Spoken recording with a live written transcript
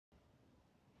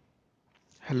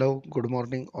Hello, good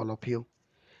morning all of you.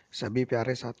 सभी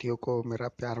प्यारे साथियों को मेरा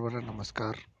प्यार भरा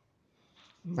नमस्कार।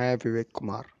 मैं विवेक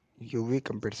कुमार यूवी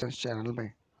कंपीटिशंस चैनल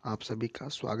में आप सभी का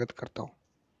स्वागत करता हूं।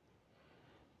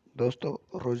 दोस्तों,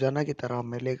 रोजाना की तरह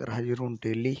मैं लेकर हाजिर हूं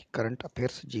डेली करंट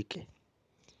अफेयर्स जीके,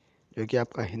 जो कि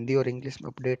आपका हिंदी और इंग्लिश में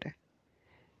अपडेट है।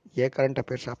 यह करंट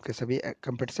अफेयर्स आपके सभी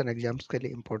कंपटीशन एग्जाम्स के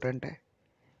लिए इम्पोर्टेंट है।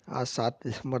 आज 7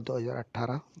 दिसंबर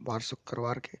 2018 वार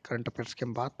शुक्रवार के करंट अफेयर्स की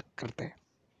हम बात करते हैं।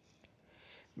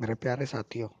 मेरे प्यारे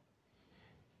साथियों,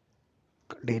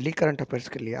 डेली करंट अफेयर्स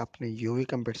के लिए आपने यूवी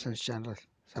कंपीटिशंस चैनल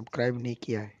सब्सक्राइब नहीं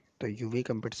किया है तो यूवी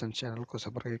कंपीटिशंस चैनल को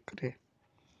सब्सक्राइब करें।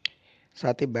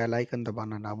 साथ ही बेल आइकन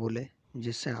दबाना ना भूलें,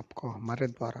 जिससे आपको हमारे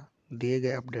द्वारा दिए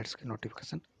गए अपडेट्स के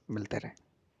नोटिफिकेशन मिलते रहें।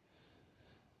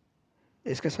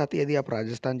 इसके साथ ही यदि आप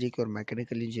राजस्थान जीके और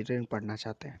मैकेनिकल इंजीनियरिंग पढ़ना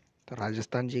चाहते हैं तो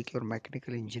राजस्थान जीके और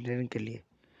मैकेनिकल इंजीनियरिंग के लिए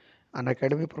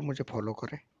अनअकैडमी पर मुझे फॉलो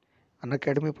करें।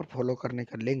 अनअकैडमी पर फॉलो करने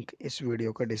का लिंक इस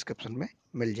वीडियो के डिस्क्रिप्शन में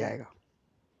मिल जाएगा।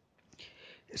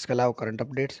 इसके अलावा current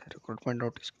updates, recruitment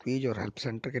notice, quiz और हेल्प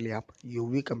सेंटर के लिए आप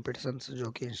यूवी कंपीटिशंस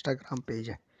जो कि इंस्टाग्राम पेज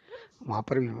है वहाँ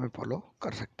पर भी हमें फॉलो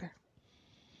कर सकते हैं।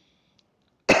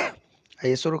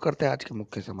 आइए शुरू करते हैं आज के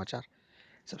मुख्य समाचार।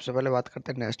 सबसे पहले बात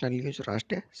करते हैं नेशनल न्यूज,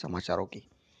 राष्ट्रीय समाचारों की।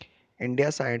 India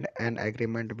signed an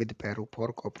agreement with Peru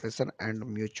for cooperation and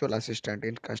mutual assistant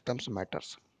in customs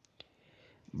matters.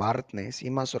 Bharat ने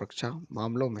सीमा सुरक्षा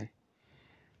मामलों में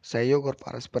सहयोग और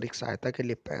पारस्परिक सहायता के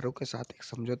लिए पेरू के साथ एक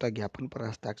समझौता ज्ञापन पर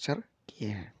हस्ताक्षर किए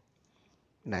हैं।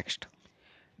 Next,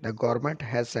 the government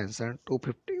has sanctioned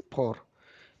 254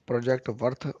 project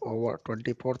worth over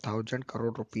 24,000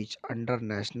 crore rupees under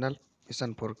National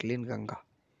Mission for Clean Ganga।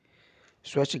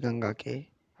 स्वच्छ गंगा के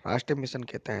राष्ट्रीय मिशन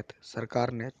के तहत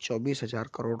सरकार ने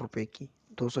 24,000 करोड़ रुपए की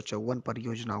 254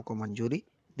 परियोजनाओं को मंजूरी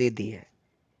दे दी है।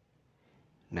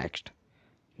 Next,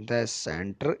 the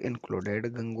centre included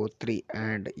Gangotri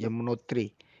and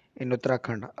Yamunotri in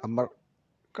Uttarakhand,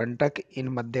 Amarkantak in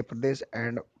Madhya Pradesh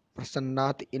and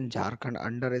प्रसन्नाथ in Jharkhand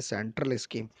under A central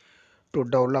scheme to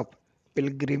develop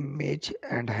pilgrimage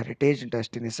and heritage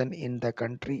destination in the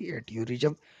country, a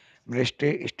tourism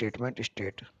ministry statement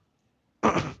state।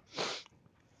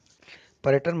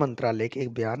 पर्यटन मंत्रालय के एक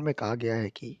बयान में कहा गया है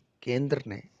कि केंद्र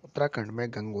ने उत्तराखंड में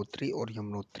गंगोत्री और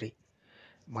यमुनोत्री,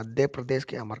 मध्य प्रदेश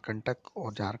के अमरकंटक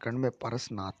और झारखंड में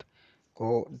परसनाथ को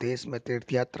देश में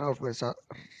तीर्थयात्रा और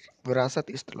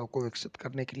विरासत स्थलों को विकसित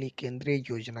करने के लिए केंद्रीय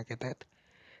योजना के तहत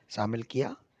शामिल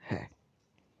किया है।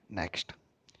 Next,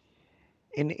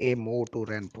 in a move to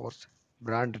reinforce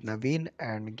brand Naveen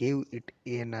and give it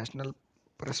a national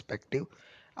perspective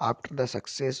after the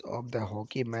success of the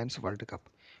Hockey Men's World Cup,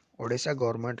 Odisha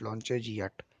government launches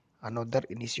yet another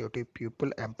initiative,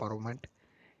 People Empowerment,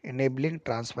 Enabling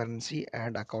Transparency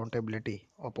and Accountability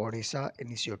of Odisha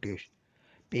Initiative,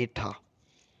 PETA।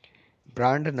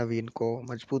 Brand नवीन को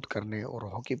मजबूत करने और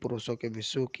hockey पुरुषों के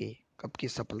विश्व की cup की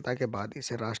सफलता के बाद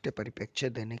इसे राष्ट्रीय परिप्रेक्ष्य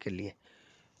देने के लिए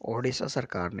ओडिशा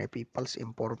सरकार ने peoples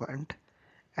empowerment,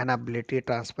 एनाबिलिटी,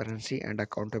 transparency and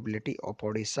accountability of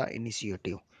Odisha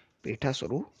initiative, पीठा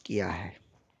शुरू किया है।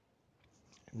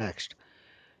 Next,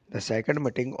 the second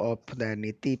meeting of the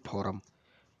नीति forum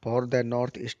for the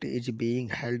north east is being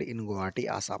held in Guwahati,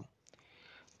 Assam.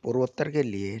 पूर्वोत्तर के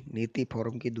लिए नीति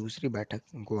फोरम की दूसरी बैठक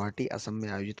गुवाहाटी, असम में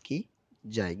आयोजित की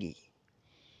जाएगी।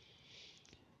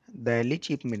 Delhi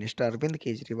chief minister Arvind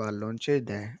Kejriwal launches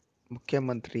the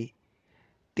मुख्यमंत्री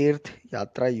तीर्थ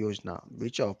यात्रा योजना,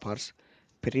 which offers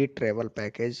free travel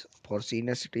package for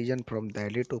senior citizen from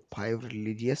Delhi to 5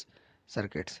 religious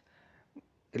circuits।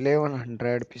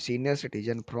 1100 senior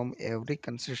citizen from every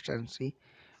constituency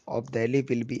of Delhi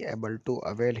will be able to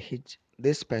avail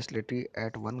this facility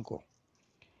at one go।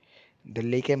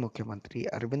 Delhi के मुख्यमंत्री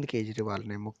अरविंद केजरीवाल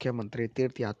ने मुख्यमंत्री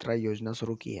तीर्थ यात्रा योजना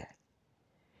शुरू की है,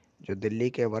 जो दिल्ली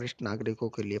के वरिष्ठ नागरिकों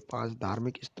के लिए 5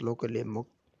 धार्मिक स्थलों के लिए मुफ्त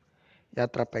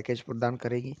यात्रा पैकेज प्रदान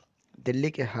करेगी। दिल्ली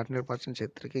के हर निर्वाचन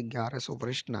क्षेत्र के 1100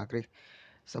 वरिष्ठ नागरिक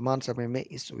समान समय में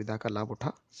इस सुविधा का लाभ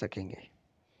उठा सकेंगे।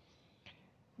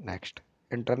 नेक्स्ट,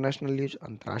 इंटरनेशनल न्यूज,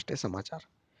 अंतर्राष्ट्रीय समाचार।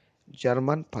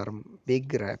 German firm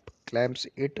big rap claims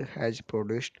it has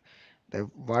produced the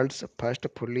world's first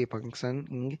fully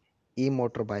functioning E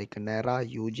motor bike Nehra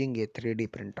using A 3D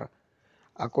printer.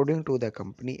 According to the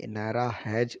company, Nehra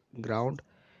has ground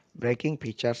breaking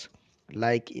features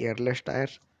like airless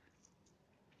tyres,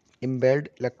 इम्बेल्ड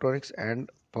electronics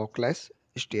and फोकलेस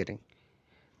steering.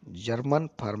 German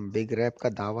firm big rap का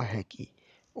दावा है कि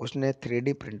उसने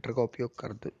 3D printer का उपयोग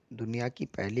कर दुनिया की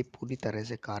पहली पूरी तरह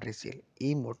से कार्यशील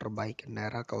ई मोटर बाइक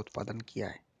नैरा का उत्पादन किया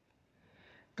है।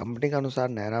 कंपनी के अनुसार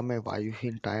नैरा में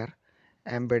वायुहीन टायर,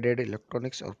 एम्बेडेड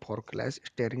इलेक्ट्रॉनिक्स और फोकलेस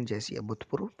स्टीयरिंग जैसी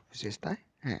अभूतपूर्व विशेषताएं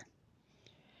हैं।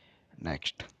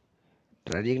 नेक्स्ट,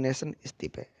 रेजिग्नेशन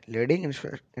इस्तीफे। Leading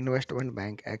investment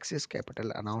bank axis capital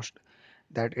announced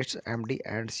that it's MD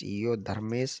and CEO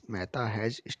Dharmesh Mehta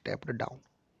has stepped down.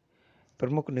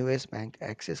 प्रमुख निवेश बैंक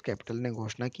एक्सिस कैपिटल ने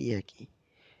घोषणा की है कि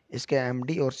इसके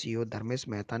एमडी और सीईओ धर्मेश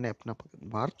मेहता ने अपना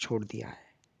पदभार छोड़ दिया है।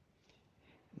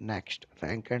 Next,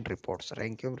 rank and reports.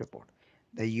 Ranking report.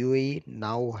 The UAE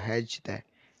now has the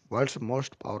world's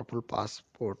most powerful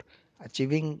passport,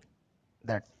 achieving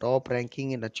the top ranking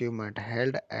in achievement,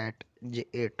 held at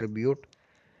a tribute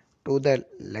to the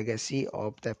legacy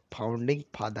of the founding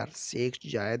father Sheikh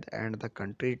Zayed and the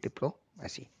country's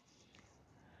diplomacy.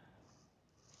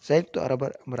 संयुक्त अरब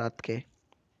अमीरात के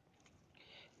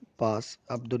पास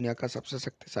अब दुनिया का सबसे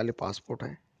शक्तिशाली passport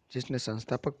है, जिसने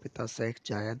संस्थापक पिता शेख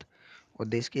जायद और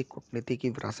देश की कूटनीति की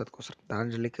विरासत को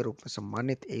श्रद्धांजलि के रूप में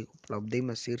सम्मानित एक उपलब्धि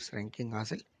में शीर्ष रैंकिंग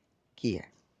हासिल की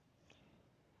है।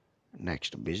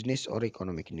 नेक्स्ट, बिजनेस और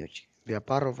इकोनॉमिक न्यूज।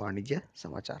 व्यापार और वाणिज्य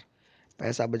समाचार।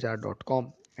 पैसा बाजार .com,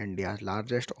 India's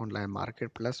largest online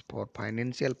marketplace for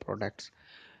financial products,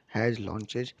 has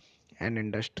launched an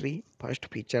industry-first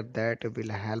feature that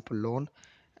will help loan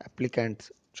applicants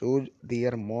choose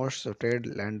their most suited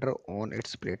lender on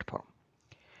its platform.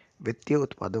 वित्तीय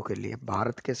उत्पादों के लिए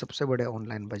भारत के सबसे बड़े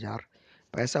ऑनलाइन बाजार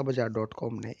पैसा बाजार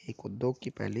 .com ने एक उद्योग की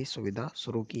पहली सुविधा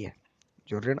शुरू की है,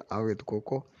 जो ऋण आवेदकों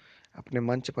को अपने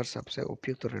मंच पर सबसे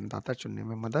उपयुक्त ऋणदाता चुनने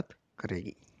में मदद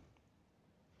करेगी।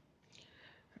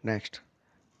 Next,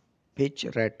 Fitch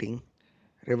rating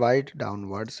revised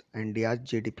downwards India's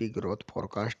GDP growth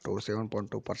forecast to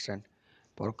 7.2%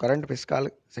 for current fiscal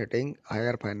setting,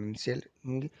 higher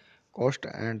financing cost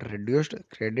and reduced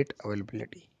credit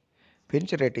availability.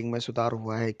 Finch rating में सुधार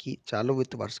हुआ है कि चालू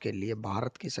वित्त वर्ष के लिए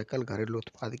भारत की सकल घरेलू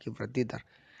उत्पाद की वृद्धि दर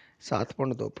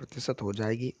 7.2% हो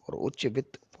जाएगी और उच्च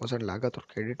वित्त पोषण लागत और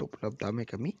क्रेडिट उपलब्धता में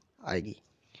कमी आएगी।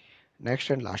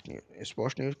 Next and last news,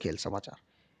 sports news, खेल समाचार।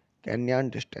 केन्यान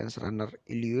distance runner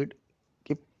इलियुड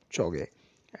Kipchoge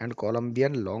and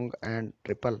Colombian long and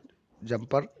triple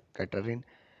jumper Catherine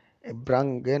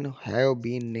Ibrahim have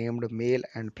been named male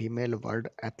and female world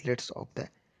athletes of the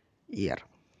year.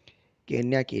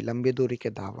 Kenya की लंबी दूरी के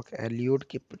धावक एलियूड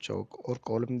किपचोग और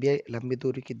कोलंबियाई लंबी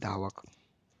दूरी की धावक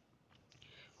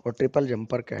और ट्रिपल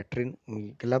जंपर कैटरीन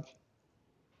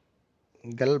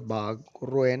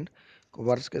गलबागोरोन को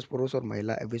वर्ष के पुरुष और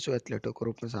महिला विश्व एथलीटों के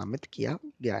रूप में शामिल किया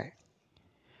गया है।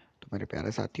 तो मेरे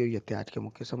प्यारे साथियों, ये थे आज के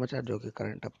मुख्य समाचार जो कि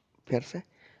करंट अफेयर्स है,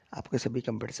 आपके सभी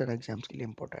कंपटीशन एग्जाम्स के लिए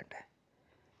इम्पोर्टेंट है।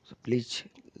 सो प्लीज़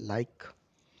लाइक,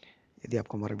 यदि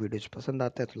आपको हमारा वीडियोज पसंद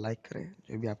आता है तो लाइक करें,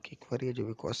 जो भी आपकी क्वेरी है, जो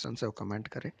भी क्वेश्चन है वो कमेंट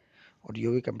करें और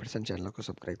यूवी कंपटीशन चैनल को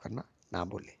सब्सक्राइब करना ना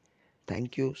भूलें।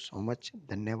 थैंक यू सो मच,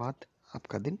 धन्यवाद,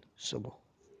 आपका दिन शुभ हो।